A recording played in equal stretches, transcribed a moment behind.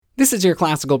This is your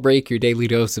Classical Break, your daily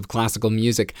dose of classical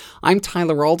music. I'm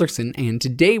Tyler Alderson, and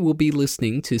today we'll be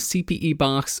listening to C.P.E.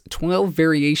 Bach's 12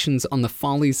 Variations on the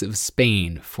Follies of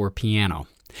Spain for piano.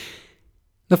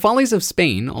 The Follies of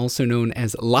Spain, also known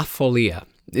as La Folia,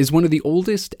 is one of the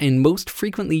oldest and most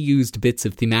frequently used bits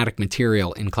of thematic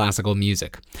material in classical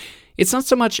music. It's not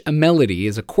so much a melody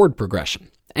as a chord progression,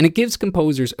 and it gives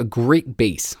composers a great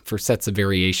base for sets of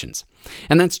variations.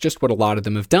 And that's just what a lot of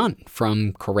them have done,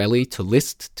 from Corelli to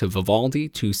Liszt to Vivaldi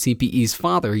to CPE's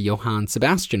father, Johann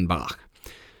Sebastian Bach.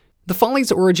 The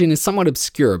Follies' origin is somewhat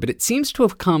obscure, but it seems to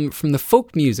have come from the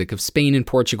folk music of Spain and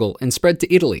Portugal and spread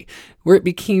to Italy, where it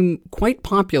became quite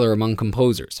popular among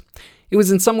composers. It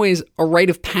was in some ways a rite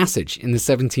of passage in the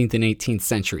 17th and 18th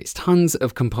centuries. Tons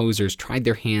of composers tried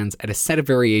their hands at a set of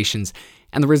variations,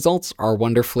 and the results are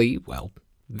wonderfully,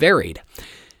 varied.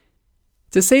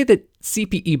 To say that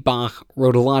C.P.E. Bach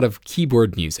wrote a lot of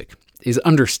keyboard music is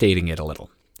understating it a little.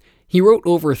 He wrote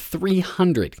over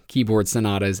 300 keyboard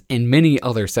sonatas and many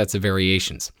other sets of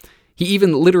variations. He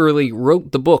even literally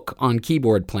wrote the book on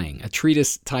keyboard playing, a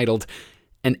treatise titled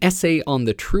An Essay on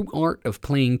the True Art of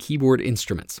Playing Keyboard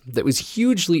Instruments, that was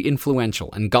hugely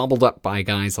influential and gobbled up by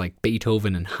guys like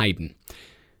Beethoven and Haydn.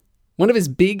 One of his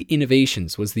big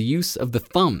innovations was the use of the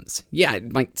thumbs. Yeah,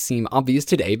 it might seem obvious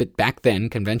today, but back then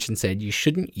convention said you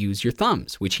shouldn't use your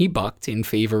thumbs, which he bucked in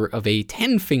favor of a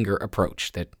 10-finger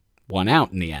approach that won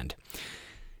out in the end.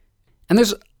 And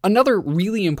there's another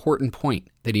really important point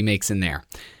that he makes in there.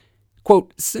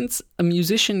 Quote, since a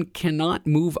musician cannot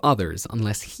move others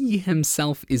unless he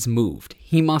himself is moved,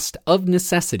 he must of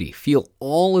necessity feel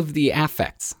all of the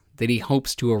affects that he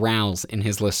hopes to arouse in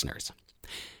his listeners.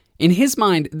 In his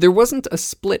mind, there wasn't a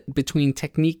split between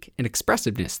technique and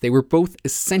expressiveness. They were both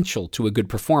essential to a good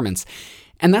performance,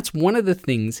 and that's one of the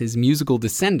things his musical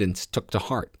descendants took to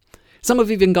heart. Some have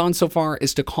even gone so far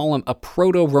as to call him a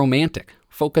proto-romantic,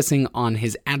 focusing on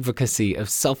his advocacy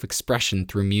of self-expression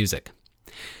through music.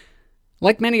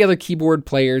 Like many other keyboard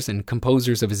players and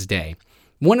composers of his day,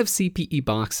 one of C.P.E.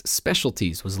 Bach's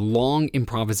specialties was long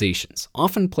improvisations,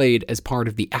 often played as part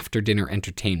of the after-dinner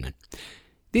entertainment.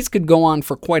 These could go on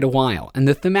for quite a while, and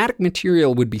the thematic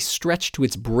material would be stretched to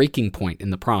its breaking point in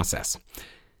the process.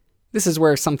 This is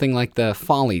where something like the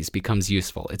Follies becomes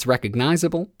useful. It's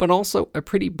recognizable, but also a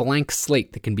pretty blank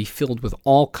slate that can be filled with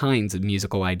all kinds of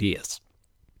musical ideas.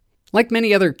 Like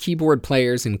many other keyboard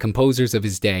players and composers of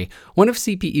his day, one of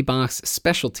C.P.E. Bach's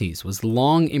specialties was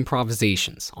long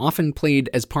improvisations, often played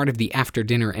as part of the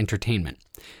after-dinner entertainment.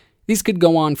 These could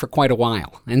go on for quite a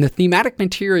while, and the thematic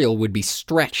material would be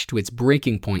stretched to its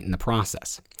breaking point in the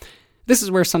process. This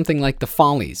is where something like the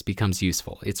Follies becomes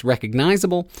useful. It's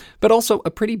recognizable, but also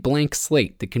a pretty blank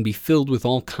slate that can be filled with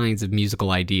all kinds of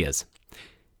musical ideas.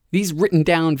 These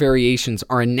written-down variations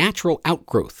are a natural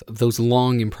outgrowth of those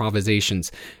long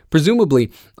improvisations.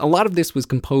 Presumably, a lot of this was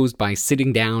composed by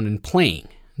sitting down and playing,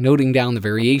 noting down the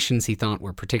variations he thought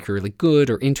were particularly good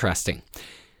or interesting.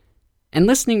 And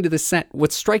listening to the set,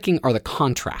 what's striking are the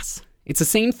contrasts. It's the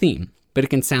same theme, but it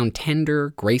can sound tender,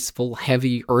 graceful,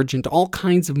 heavy, urgent, all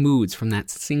kinds of moods from that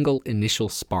single initial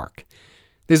spark.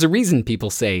 There's a reason people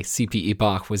say C.P.E.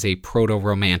 Bach was a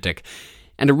proto-romantic,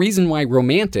 and a reason why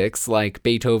romantics like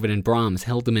Beethoven and Brahms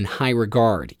held him in high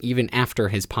regard even after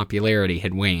his popularity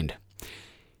had waned.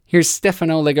 Here's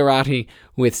Stefano Legarati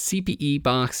with C.P.E.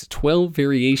 Bach's 12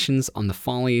 Variations on the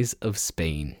Follies of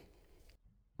Spain.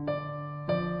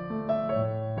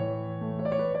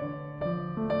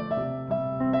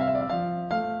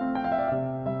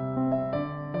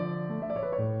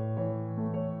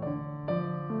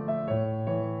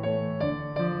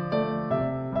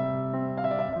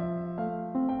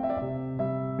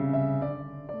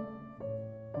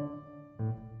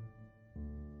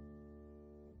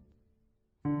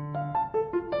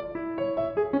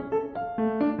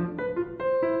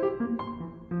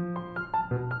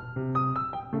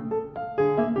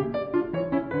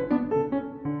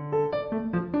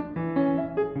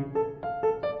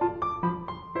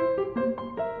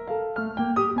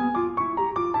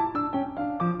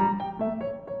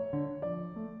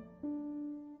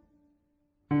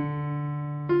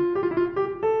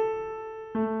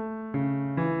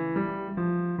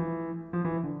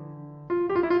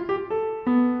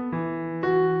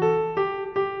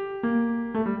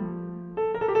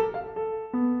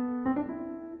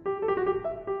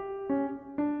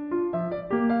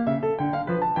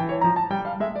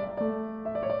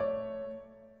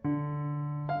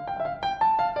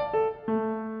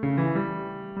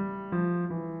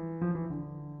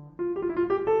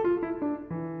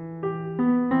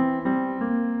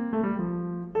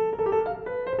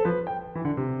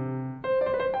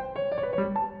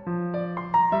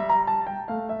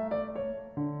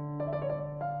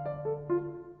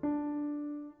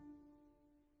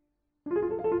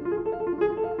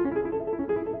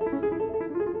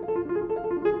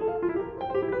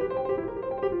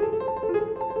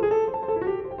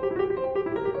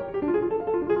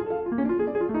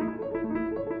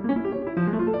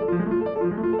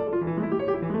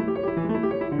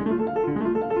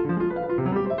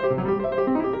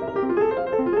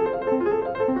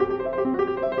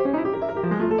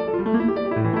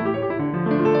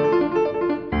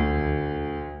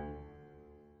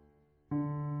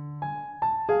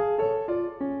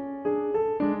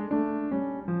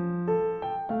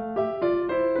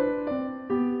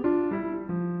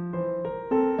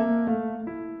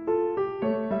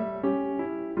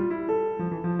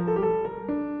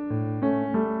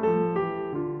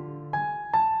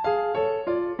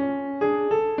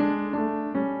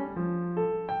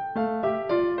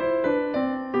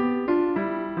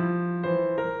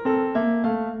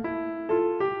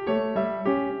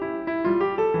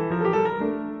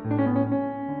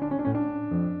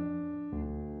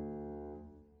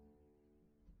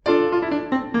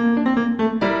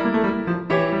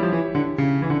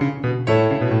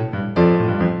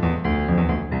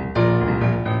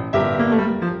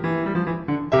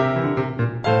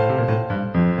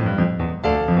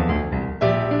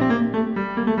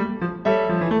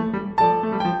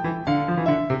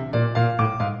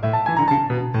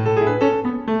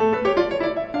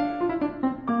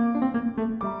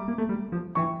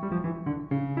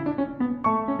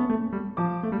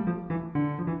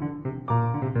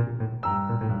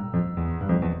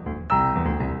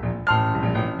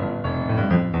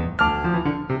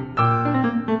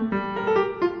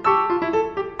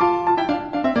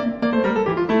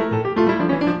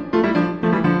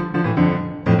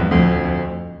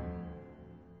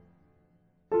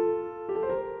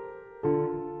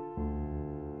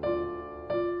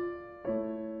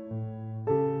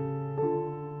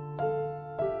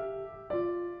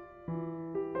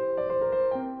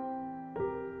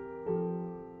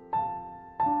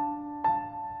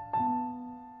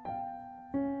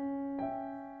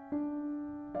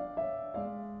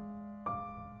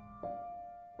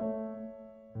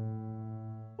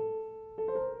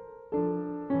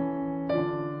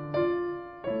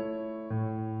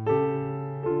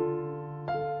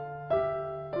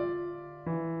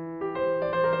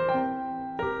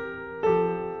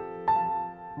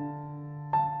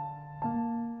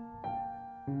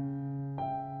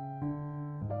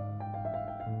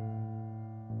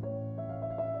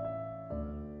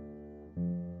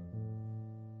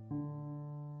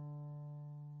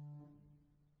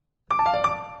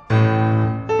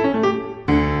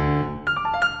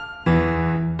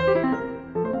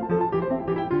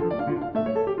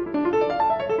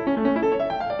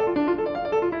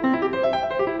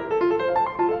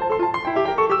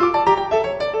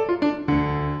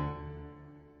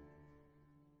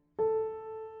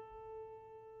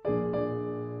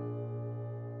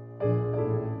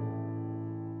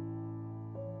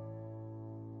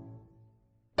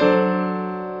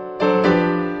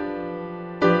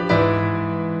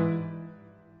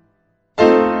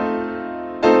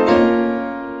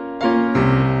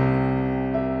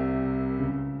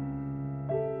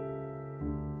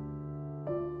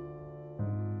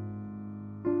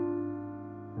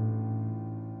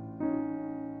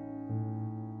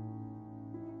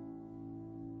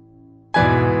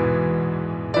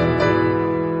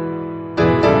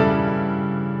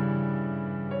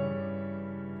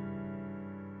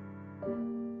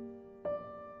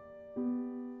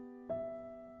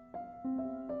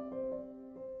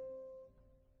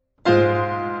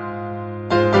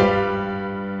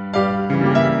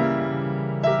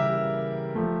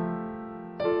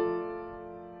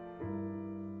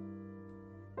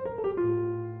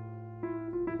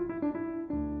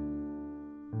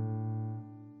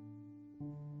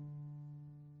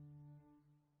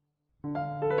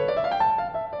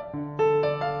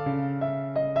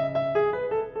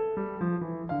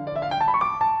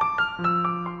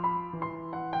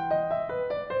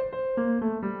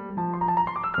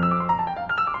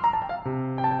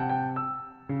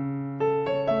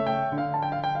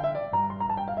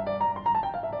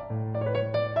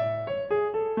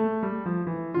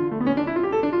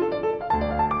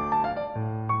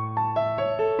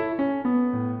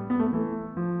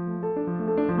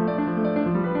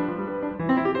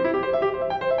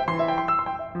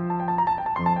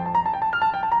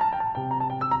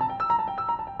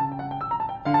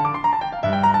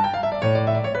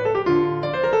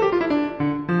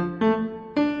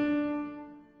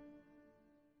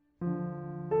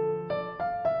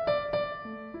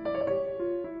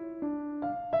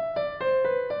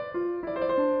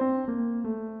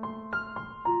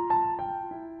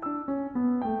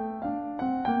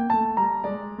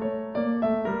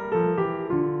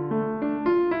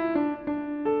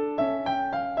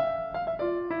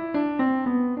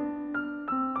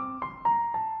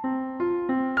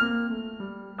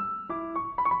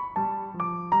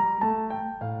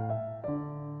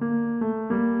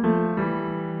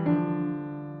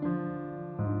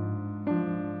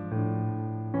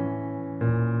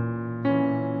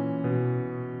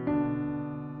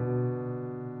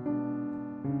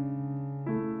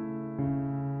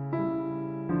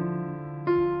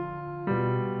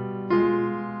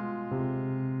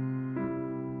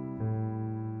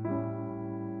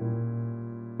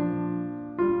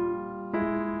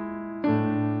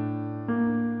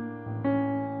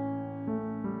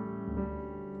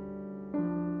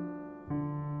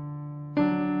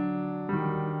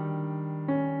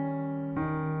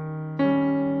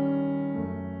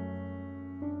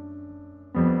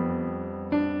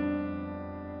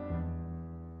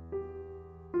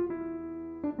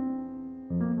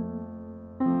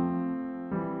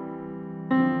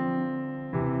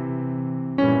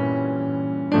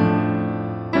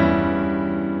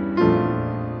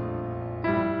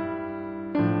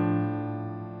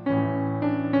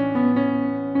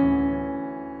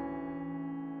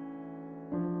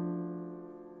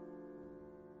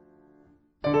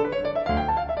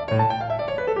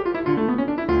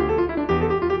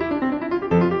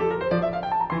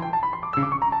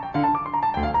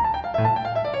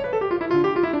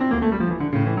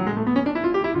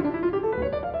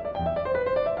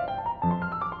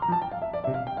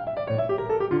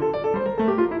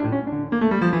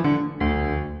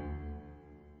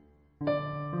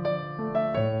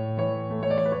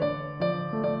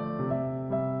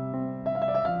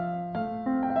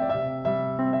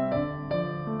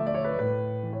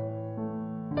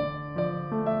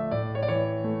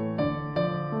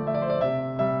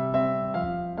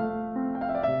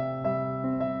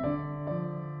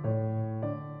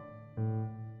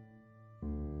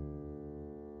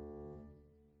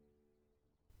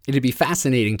 It'd be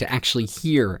fascinating to actually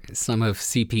hear some of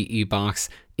C.P.E. Bach's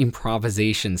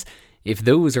improvisations. If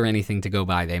those are anything to go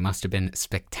by, they must have been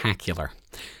spectacular.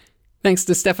 Thanks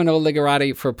to Stefano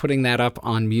Ligarati for putting that up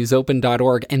on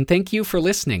musopen.org, and thank you for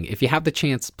listening. If you have the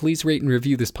chance, please rate and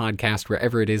review this podcast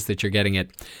wherever it is that you're getting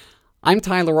it. I'm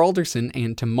Tyler Alderson,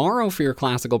 and tomorrow for your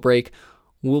classical break,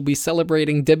 we'll be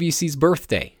celebrating Debussy's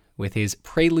birthday with his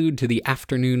Prelude to the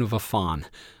Afternoon of a Faun.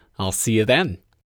 I'll see you then.